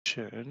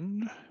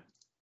question.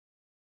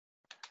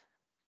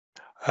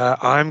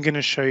 I'm going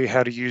to show you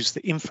how to use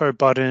the info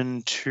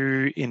button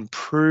to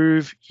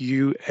improve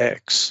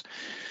UX.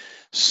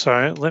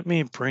 So let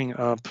me bring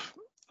up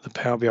the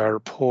Power BI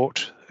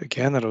report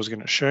again that I was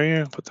going to show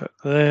you. Put that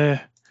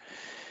there,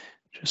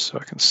 just so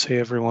I can see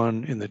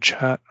everyone in the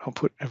chat. I'll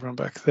put everyone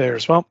back there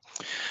as well.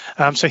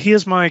 So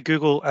here's my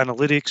Google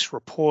Analytics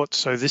report.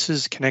 So this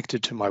is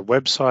connected to my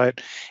website.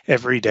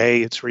 Every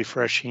day it's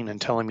refreshing and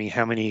telling me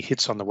how many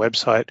hits on the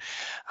website.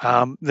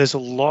 There's a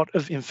lot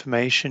of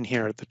information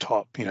here at the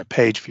top,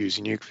 page views,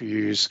 unique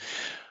views,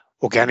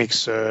 organic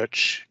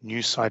search,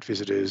 new site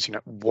visitors.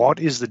 What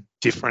is the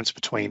difference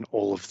between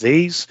all of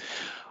these?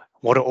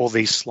 What do all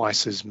these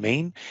slices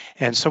mean?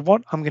 And so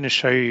what I'm going to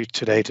show you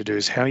today to do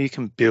is how you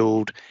can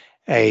build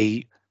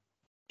a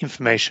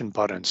information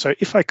button. So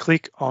if I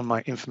click on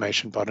my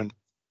information button,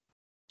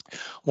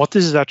 what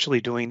this is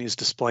actually doing is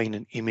displaying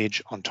an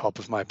image on top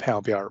of my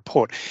Power BI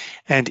report.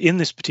 And in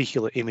this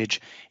particular image,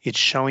 it's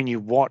showing you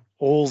what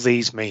all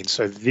these mean.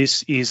 So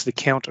this is the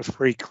count of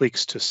free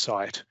clicks to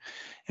site,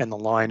 and the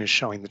line is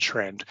showing the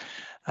trend.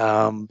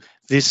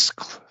 This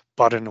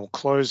button will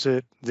close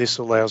it. This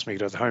allows me to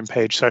go to the home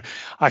page. So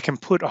I can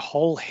put a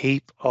whole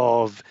heap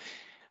of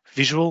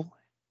visual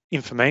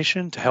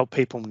information to help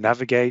people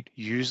navigate,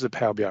 use the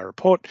Power BI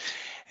report,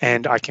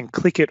 and I can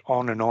click it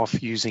on and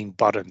off using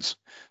buttons.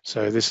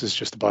 So this is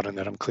just a button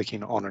that I'm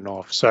clicking on and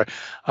off. So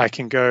I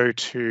can go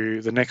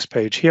to the next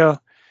page here,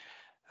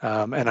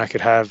 and I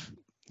could have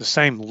the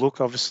same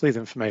look, obviously, the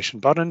information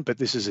button, but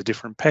this is a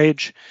different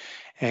page.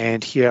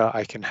 And here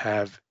I can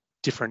have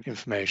different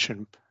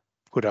information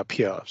put up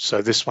here.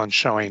 So this one's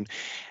showing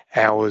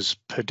hours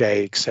per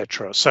day,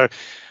 etc. So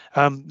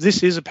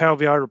this is a Power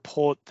BI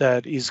report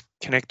that is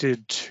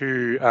connected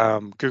to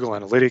Google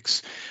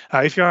Analytics.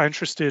 If you are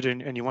interested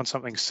and you want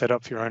something set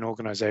up for your own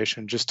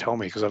organization, just tell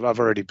me, because I've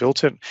already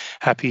built it.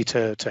 Happy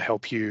to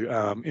help you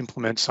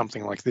implement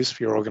something like this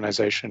for your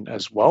organization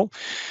as well.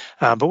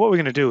 But what we're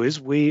going to do is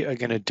we are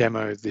going to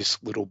demo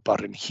this little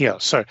button here.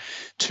 So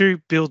to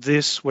build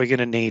this, we're going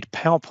to need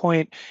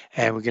PowerPoint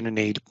and we're going to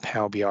need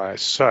Power BI.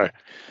 So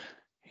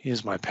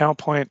here's my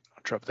PowerPoint.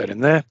 I'll drop that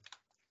in there.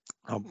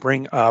 I'll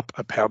bring up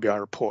a Power BI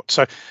report.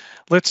 So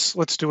let's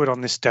do it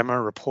on this demo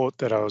report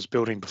that I was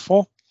building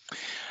before.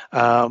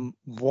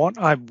 What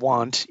I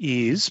want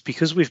is,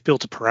 because we've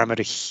built a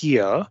parameter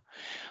here,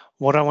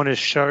 what I want to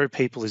show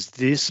people is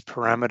this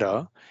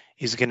parameter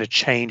is going to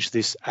change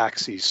this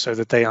axis so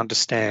that they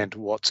understand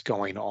what's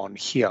going on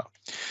here.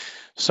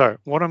 So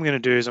what I'm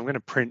going to do is I'm going to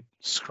print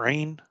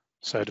screen.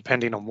 So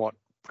depending on what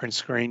print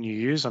screen you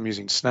use, I'm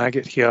using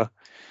Snagit here.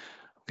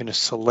 I'm going to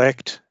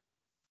select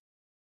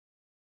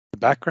the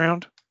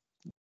background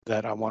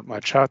that I want my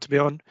chart to be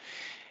on.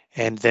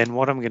 And then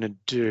what I'm going to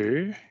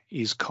do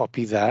is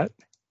copy that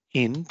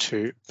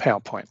into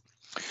PowerPoint.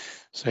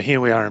 So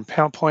here we are in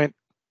PowerPoint,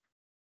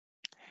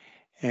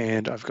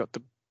 and I've got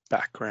the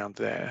background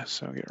there.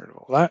 So I'll get rid of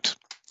all that.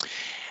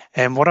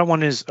 And what I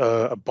want is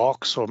a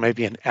box or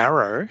maybe an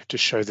arrow to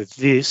show that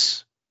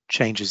this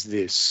changes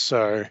this.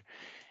 So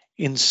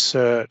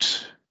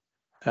insert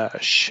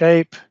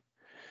shape.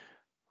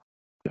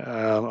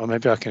 Or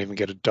maybe I can even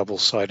get a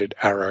double-sided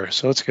arrow.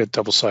 So let's get a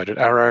double-sided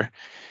arrow. I'm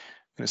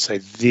going to say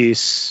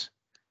this,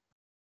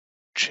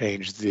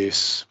 change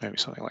this, maybe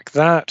something like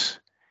that.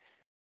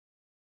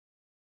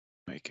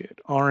 Make it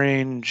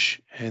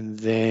orange, and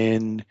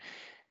then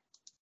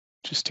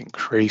just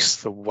increase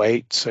the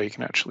weight so you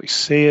can actually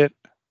see it.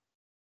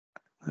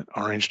 That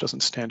orange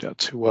doesn't stand out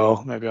too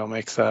well. Maybe I'll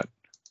make that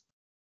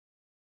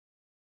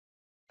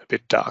a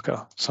bit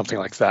darker, something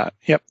like that.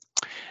 Yep.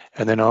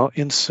 And then I'll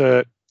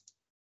insert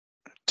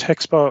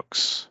text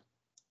box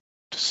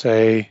to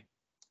say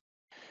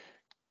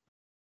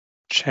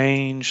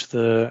change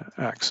the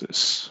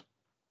axis.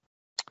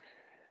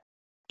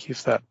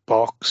 Give that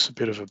box a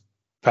bit of a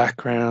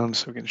background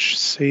so we can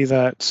see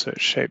that. So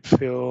shape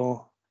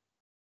fill,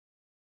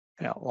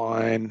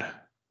 outline,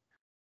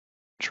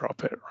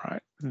 drop it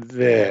right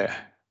there.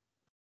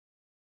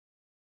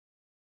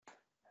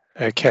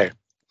 Okay,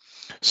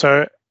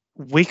 so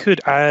we could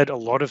add a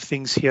lot of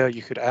things here.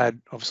 You could add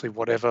obviously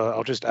whatever.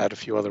 I'll just add a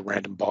few other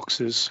random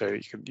boxes so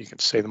you can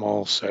see them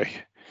all. So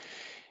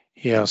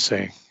here I'll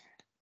say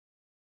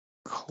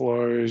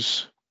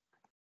close,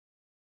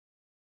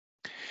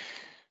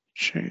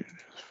 change,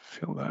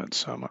 fill that.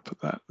 So I might put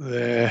that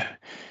there.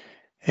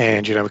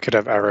 And we could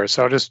have arrows.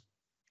 So I'll just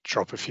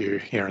drop a few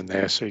here and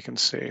there so you can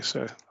see.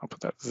 So I'll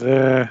put that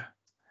there.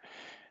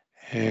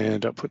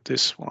 And I'll put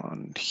this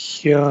one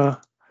here.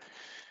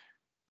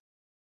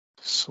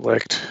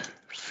 Select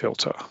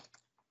filter.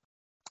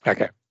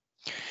 Okay,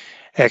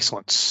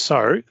 excellent.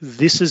 So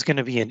this is going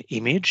to be an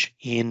image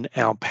in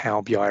our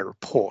Power BI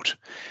report.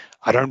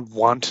 I don't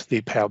want the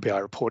Power BI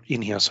report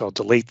in here, so I'll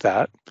delete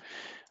that.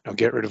 I'll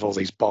get rid of all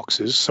these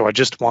boxes. So I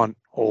just want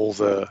all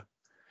the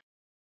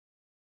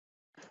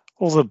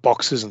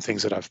boxes and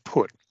things that I've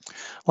put.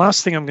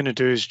 Last thing I'm going to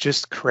do is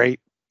just create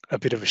a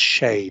bit of a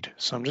shade.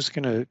 So I'm just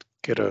going to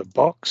get a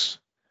box,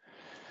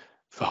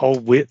 the whole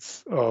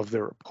width of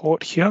the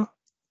report here.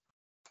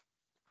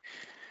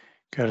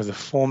 go to the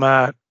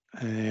format,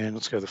 and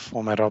let's go to the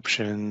format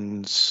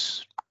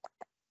options,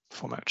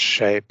 format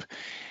shape,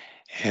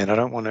 and I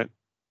don't want it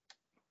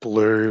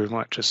blue. I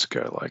might just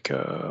go like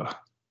a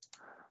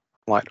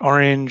light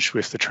orange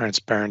with the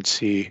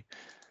transparency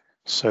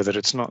so that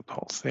it's not the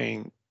whole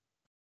thing,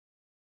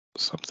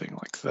 something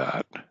like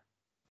that.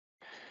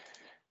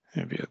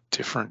 Maybe a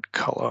different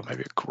color,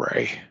 maybe a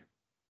gray.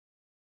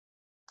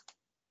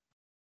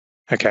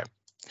 Okay,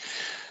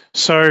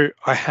 so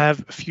I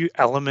have a few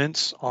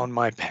elements on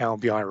my Power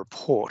BI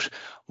report.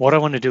 What I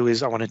want to do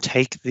is I want to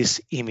take this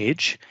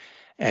image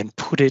and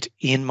put it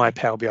in my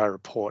Power BI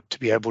report to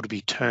be able to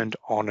be turned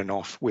on and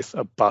off with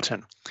a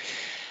button.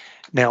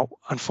 Now,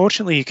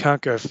 unfortunately, you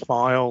can't go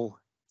File,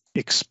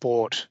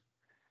 Export,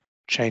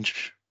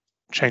 change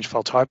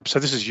file type. So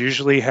this is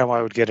usually how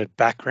I would get a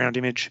background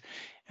image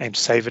and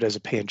save it as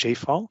a PNG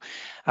file.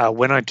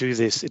 When I do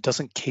this, it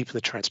doesn't keep the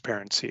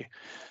transparency.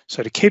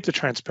 So to keep the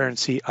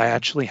transparency, I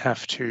actually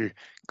have to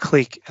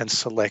click and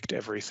select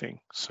everything.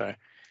 So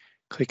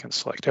click and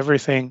select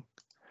everything,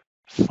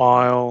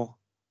 File,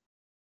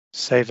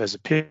 Save as a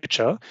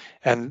picture.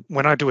 And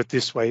when I do it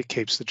this way, it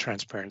keeps the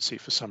transparency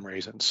for some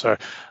reason. So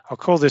I'll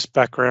call this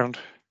background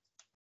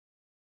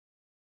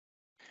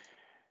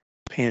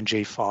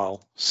PNG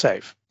file,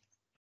 save.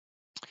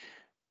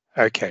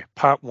 Okay,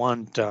 part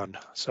one done.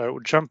 So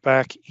we'll jump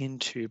back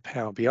into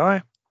Power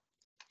BI.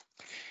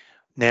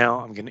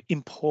 Now I'm going to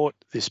import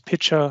this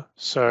picture.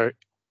 So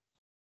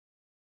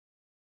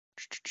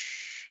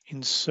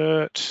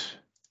insert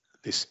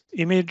this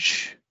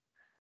image,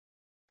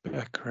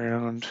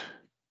 background.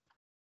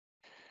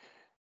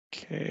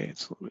 Okay,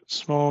 it's a little bit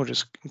small,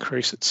 just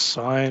increase its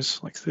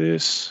size like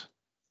this.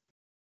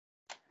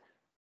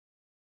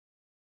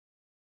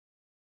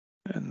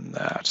 And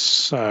that,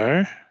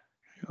 so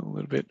a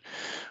little bit.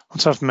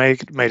 Once I've made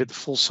it the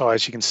full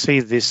size, you can see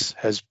this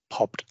has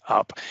popped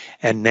up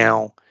and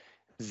now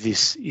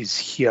this is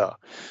here.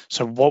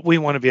 So what we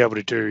want to be able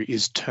to do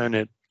is turn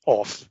it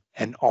off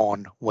and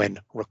on when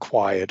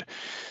required.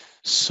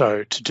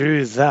 So to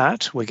do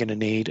that, we're going to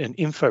need an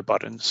info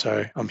button.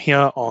 So I'm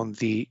here on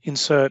the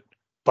insert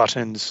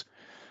buttons,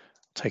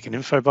 take an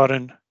info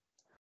button,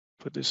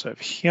 put this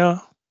over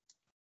here.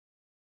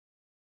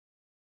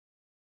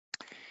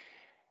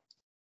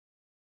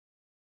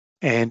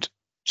 And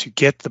to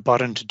get the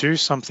button to do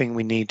something,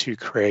 we need to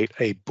create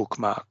a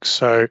bookmark.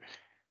 So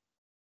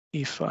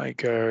if I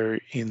go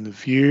in the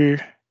view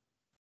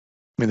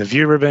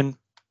ribbon,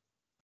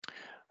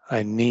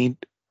 I need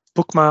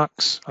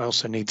bookmarks. I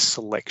also need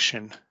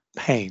selection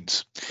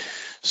panes.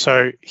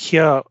 So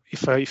here,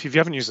 if you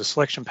haven't used the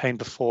selection pane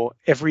before,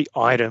 every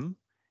item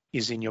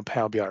is in your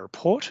Power BI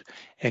report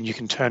and you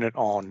can turn it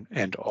on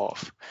and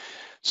off.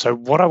 So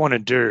what I want to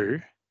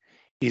do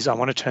is I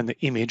want to turn the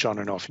image on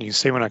and off. And you can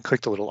see when I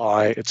click the little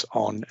eye, it's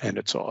on and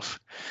it's off.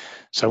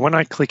 So when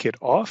I click it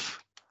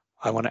off,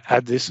 I want to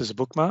add this as a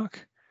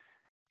bookmark.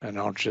 And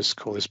I'll just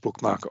call this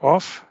bookmark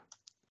off.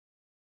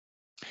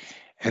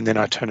 And then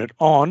I turn it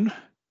on.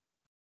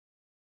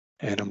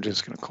 And I'm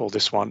just going to call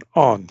this one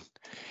on.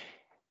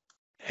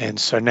 And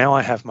so now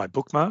I have my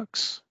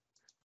bookmarks,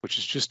 which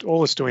is just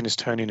all it's doing is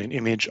turning an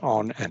image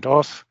on and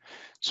off.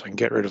 So I can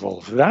get rid of all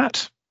of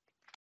that.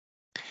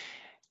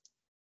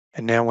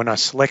 And now when I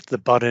select the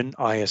button,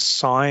 I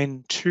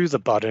assign to the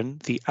button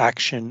the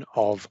action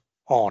of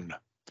on.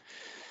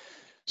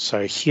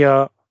 So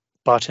here,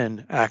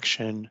 button,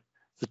 action,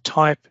 the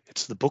type,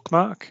 it's the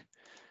bookmark.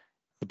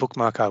 The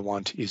bookmark I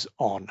want is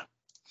on.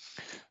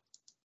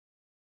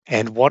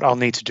 And what I'll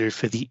need to do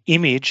for the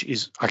image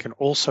is I can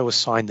also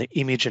assign the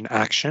image and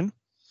action,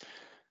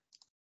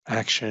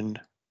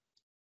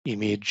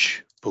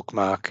 image,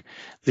 bookmark.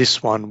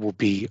 This one will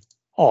be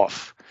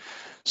off.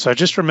 So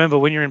just remember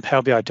when you're in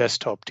Power BI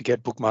Desktop, to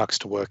get bookmarks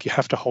to work, you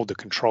have to hold the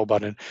control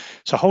button.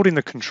 So holding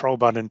the control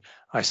button,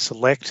 I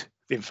select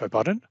the info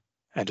button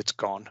and it's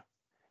gone.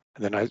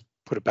 And then I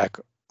put it back,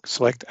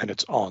 select, and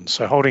it's on.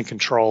 So holding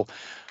control,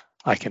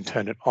 I can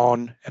turn it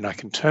on and I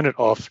can turn it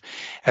off.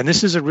 And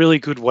this is a really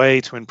good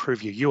way to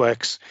improve your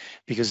UX,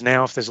 because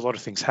now if there's a lot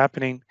of things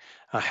happening,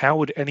 how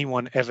would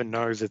anyone ever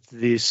know that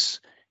this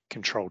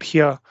controlled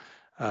here?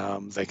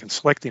 They can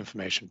select the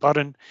information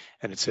button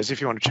and it says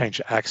if you want to change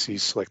the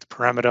axes, select the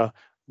parameter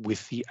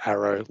with the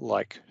arrow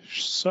like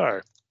so.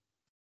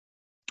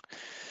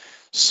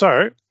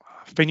 So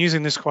I've been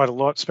using this quite a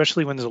lot,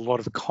 especially when there's a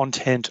lot of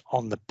content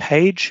on the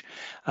page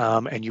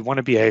and you want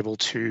to be able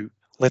to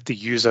let the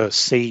user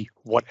see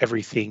what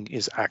everything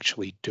is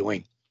actually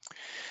doing.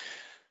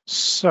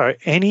 So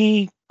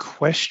any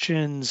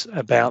questions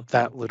about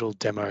that little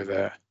demo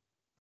there?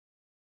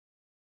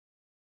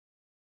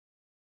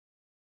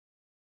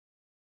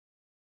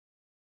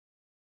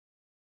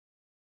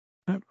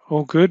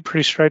 All good,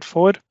 pretty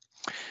straightforward.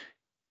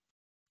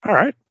 All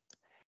right.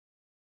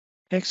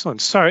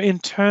 Excellent. So in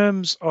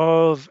terms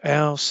of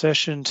our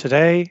session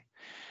today,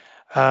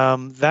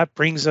 that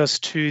brings us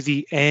to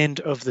the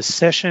end of the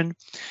session.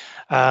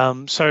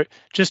 So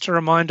just a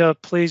reminder,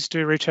 please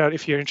do reach out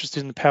if you're interested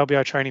in the Power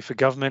BI training for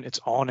government. It's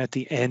on at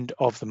the end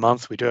of the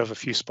month. We do have a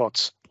few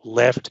spots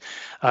left.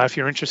 If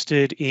you're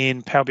interested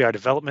in Power BI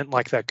development,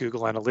 like that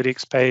Google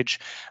Analytics page,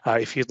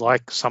 if you'd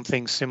like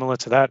something similar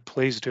to that,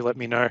 please do let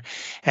me know.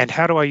 And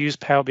how do I use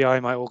Power BI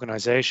in my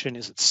organization?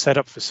 Is it set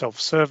up for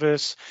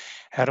self-service?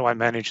 How do I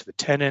manage the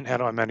tenant? How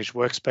do I manage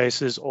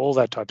workspaces? All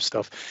that type of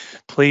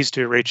stuff. Please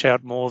do reach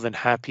out. More than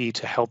happy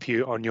to help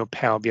you on your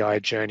Power BI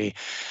journey.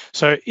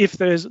 So if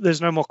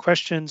there's no more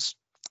questions,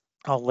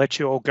 I'll let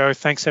you all go.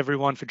 Thanks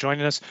everyone for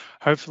joining us.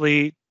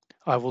 Hopefully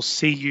I will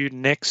see you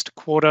next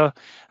quarter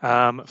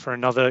for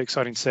another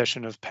exciting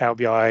session of Power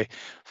BI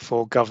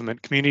for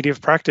Government Community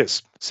of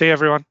Practice. See you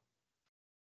everyone.